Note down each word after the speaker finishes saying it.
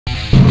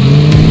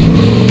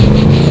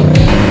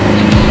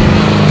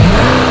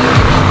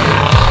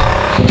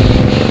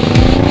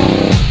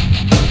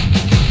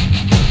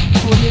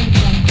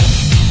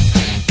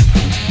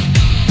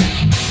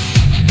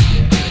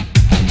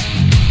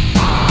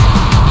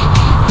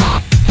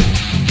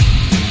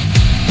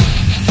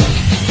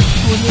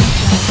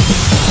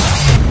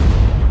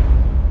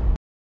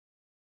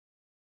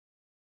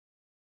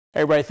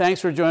Hey everybody, thanks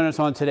for joining us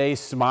on today's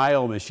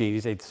Smile Machine.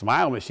 You say,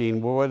 Smile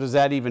Machine? Well, what does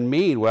that even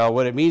mean? Well,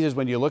 what it means is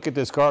when you look at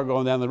this car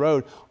going down the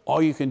road,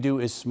 all you can do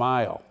is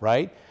smile,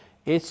 right?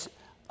 It's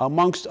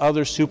amongst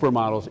other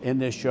supermodels in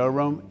this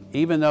showroom,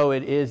 even though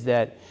it is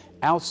that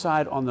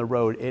outside on the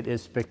road, it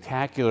is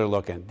spectacular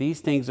looking. These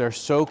things are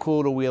so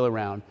cool to wheel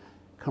around.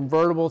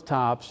 Convertible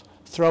tops,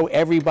 throw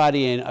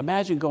everybody in.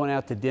 Imagine going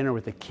out to dinner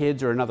with the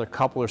kids or another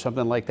couple or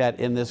something like that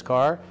in this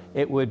car.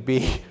 It would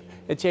be...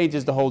 It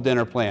changes the whole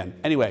dinner plan.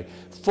 Anyway,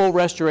 full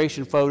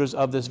restoration photos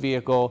of this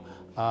vehicle.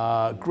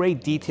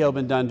 Great detail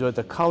been done to it.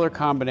 The color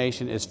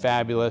combination is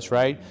fabulous,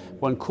 right?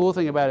 One cool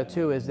thing about it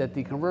too is that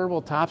the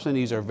convertible tops on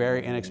these are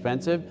very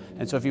inexpensive.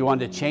 And so if you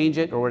wanted to change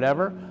it or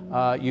whatever,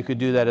 you could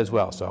do that as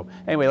well. So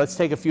anyway, let's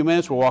take a few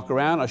minutes. We'll walk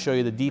around. I'll show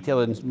you the detail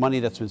and money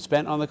that's been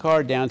spent on the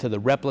car down to the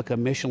replica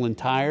Michelin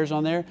tires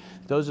on there.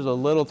 Those are the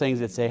little things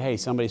that say, hey,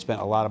 somebody spent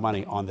a lot of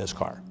money on this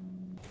car.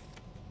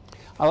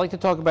 I like to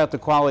talk about the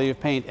quality of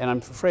paint, and I'm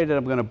afraid that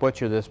I'm going to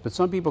butcher this, but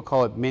some people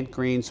call it mint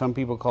green, some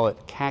people call it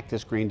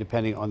cactus green,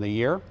 depending on the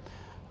year.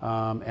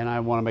 And I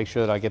want to make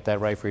sure that I get that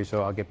right for you,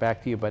 so I'll get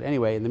back to you. But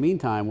anyway, in the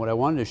meantime, what I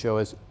wanted to show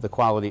is the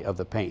quality of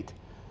the paint.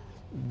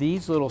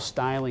 These little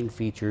styling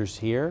features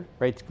here,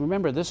 right?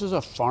 Remember, this is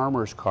a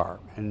farmer's car,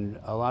 and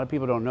a lot of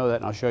people don't know that,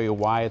 and I'll show you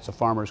why it's a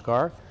farmer's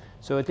car.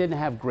 So it didn't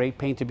have great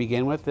paint to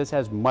begin with. This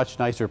has much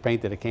nicer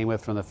paint that it came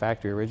with from the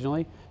factory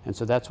originally. And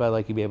so that's why I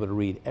like to be able to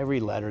read every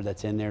letter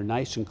that's in there,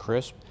 nice and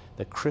crisp.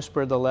 The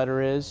crisper the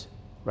letter is,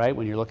 right?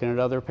 When you're looking at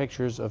other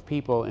pictures of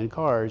people in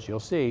cars, you'll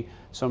see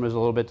some is a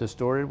little bit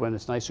distorted. When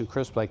it's nice and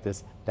crisp like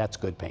this, that's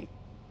good paint.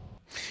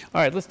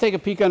 All right, let's take a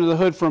peek under the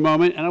hood for a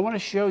moment. And I want to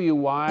show you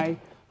why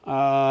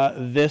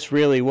this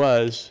really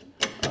was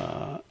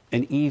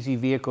an easy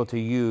vehicle to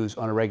use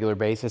on a regular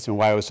basis and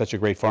why it was such a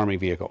great farming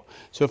vehicle.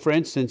 So for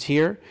instance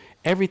here,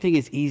 everything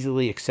is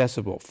easily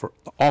accessible. For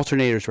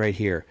alternators right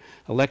here,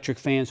 electric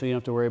fan, so you don't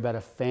have to worry about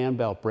a fan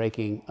belt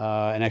breaking,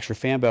 an extra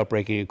fan belt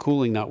breaking and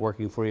cooling not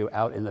working for you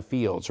out in the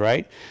fields,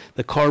 right?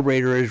 The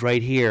carburetor is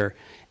right here.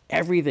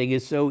 Everything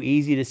is so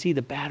easy to see.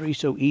 The battery's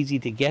so easy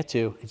to get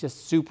to. It's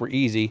just super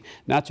easy,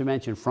 not to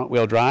mention front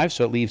wheel drive,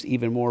 so it leaves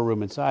even more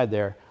room inside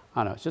there.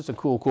 I don't know, it's just a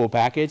cool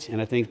package,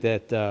 and I think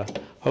that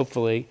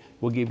hopefully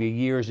will give you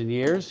years and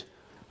years,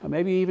 or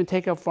maybe even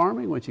take up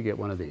farming once you get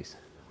one of these.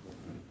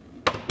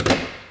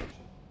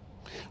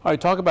 All right,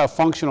 talk about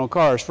functional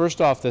cars. First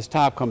off, this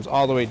top comes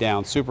all the way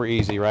down, super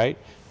easy, right?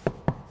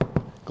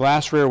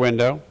 Glass rear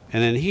window,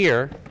 and then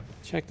here,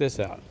 check this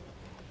out.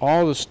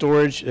 All the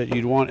storage that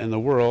you'd want in the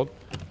world.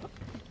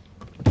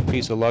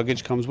 Piece of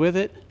luggage comes with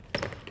it.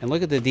 And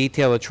look at the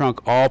detail of the trunk,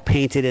 all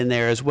painted in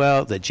there as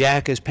well. The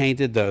jack is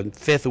painted, the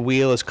fifth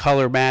wheel is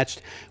color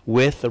matched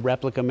with the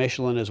replica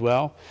Michelin as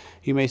well.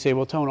 You may say,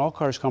 well, Tone, all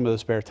cars come with a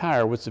spare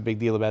tire. What's the big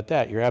deal about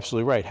that? You're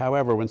absolutely right.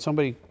 However, when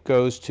somebody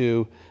goes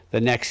to the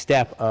next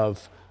step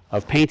of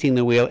painting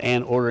the wheel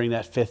and ordering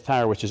that fifth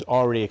tire, which is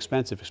already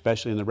expensive,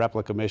 especially in the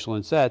replica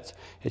Michelin sets,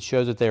 it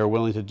shows that they are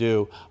willing to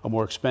do a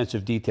more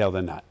expensive detail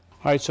than that.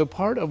 All right, so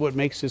part of what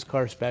makes this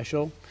car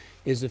special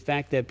is the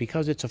fact that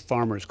because it's a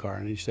farmer's car,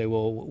 and you say,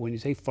 well, when you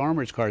say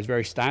farmer's car, it's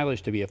very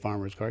stylish to be a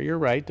farmer's car. You're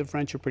right, the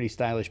French are pretty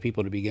stylish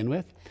people to begin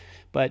with,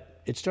 but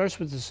it starts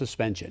with the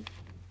suspension.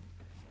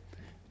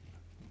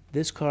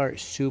 This car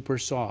is super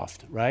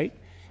soft, right?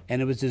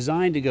 And it was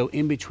designed to go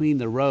in between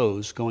the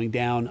rows going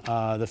down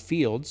the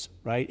fields,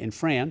 right, in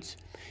France,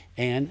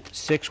 and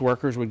 6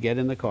 workers would get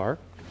in the car,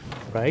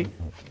 right?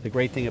 The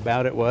great thing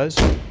about it was,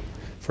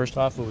 first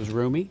off, it was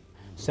roomy.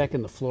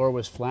 Second, the floor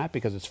was flat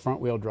because it's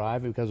front-wheel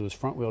drive, and because it was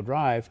front-wheel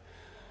drive,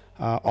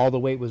 all the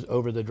weight was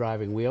over the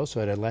driving wheel,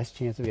 so it had less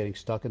chance of getting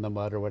stuck in the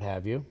mud or what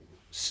have you.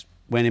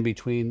 Went in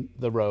between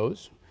the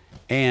rows,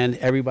 and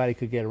everybody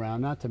could get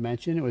around. Not to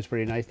mention, it was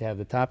pretty nice to have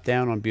the top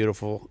down on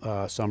beautiful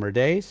summer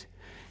days,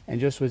 and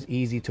just was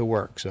easy to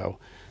work. So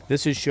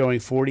this is showing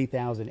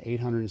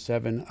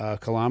 40,807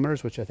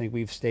 kilometers, which I think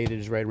we've stated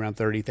is right around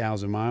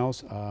 30,000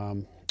 miles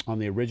on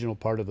the original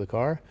part of the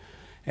car,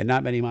 and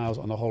not many miles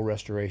on the whole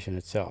restoration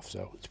itself.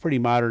 So it's pretty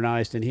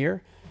modernized in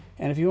here.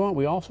 And if you want,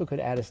 we also could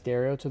add a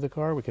stereo to the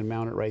car. We can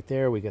mount it right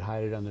there. We could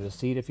hide it under the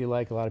seat if you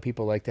like. A lot of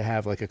people like to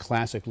have like a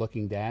classic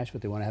looking dash, but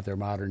they want to have their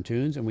modern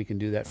tunes, and we can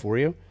do that for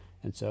you.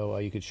 And so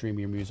you could stream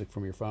your music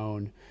from your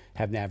phone,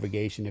 have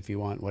navigation if you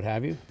want, what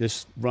have you.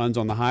 This runs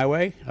on the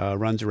highway,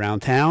 runs around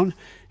town.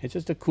 It's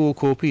just a cool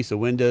piece. The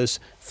windows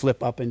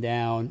flip up and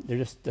down. They're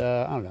just,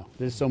 I don't know,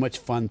 there's so much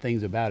fun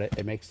things about it.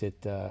 It makes it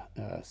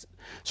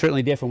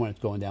certainly different when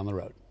it's going down the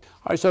road.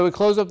 All right, so we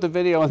close up the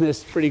video on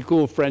this pretty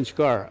cool French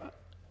car.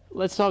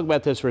 Let's talk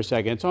about this for a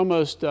second. It's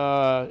almost,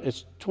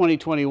 it's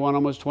 2021,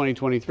 almost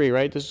 2023,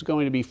 right? This is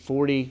going to be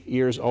 40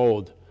 years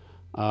old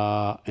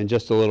in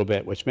just a little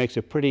bit, which makes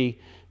it pretty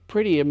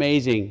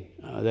amazing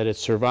that it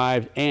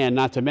survived, and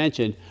not to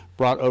mention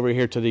brought over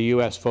here to the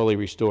U.S. fully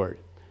restored.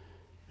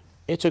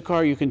 It's a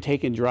car you can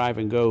take and drive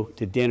and go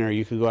to dinner.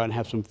 You can go out and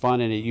have some fun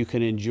in it. You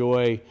can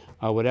enjoy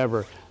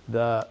whatever.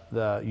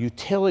 the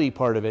utility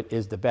part of it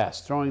is the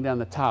best. Throwing down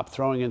the top,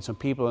 throwing in some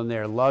people in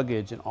there,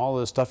 luggage, and all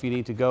the stuff you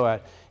need to go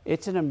at.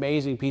 It's an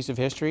amazing piece of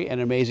history, an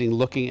amazing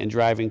looking and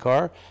driving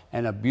car,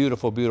 and a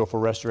beautiful, beautiful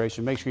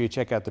restoration. Make sure you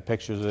check out the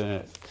pictures in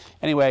it.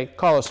 Anyway,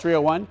 call us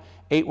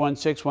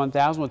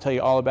 301-816-1000. We'll tell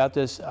you all about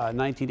this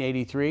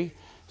 1983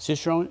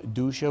 Citroen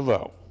Deux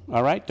Cheveaux.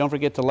 All right, don't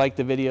forget to like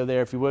the video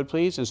there if you would,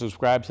 please, and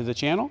subscribe to the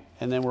channel.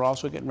 And then we're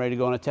also getting ready to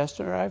go on a test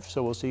drive,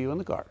 so we'll see you in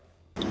the car.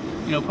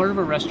 You know, part of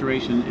a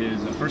restoration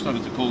is, first off,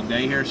 it's a cold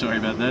day here, sorry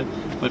about that,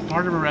 but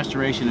part of a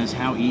restoration is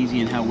how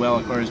easy and how well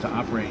a car is to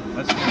operate.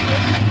 Let's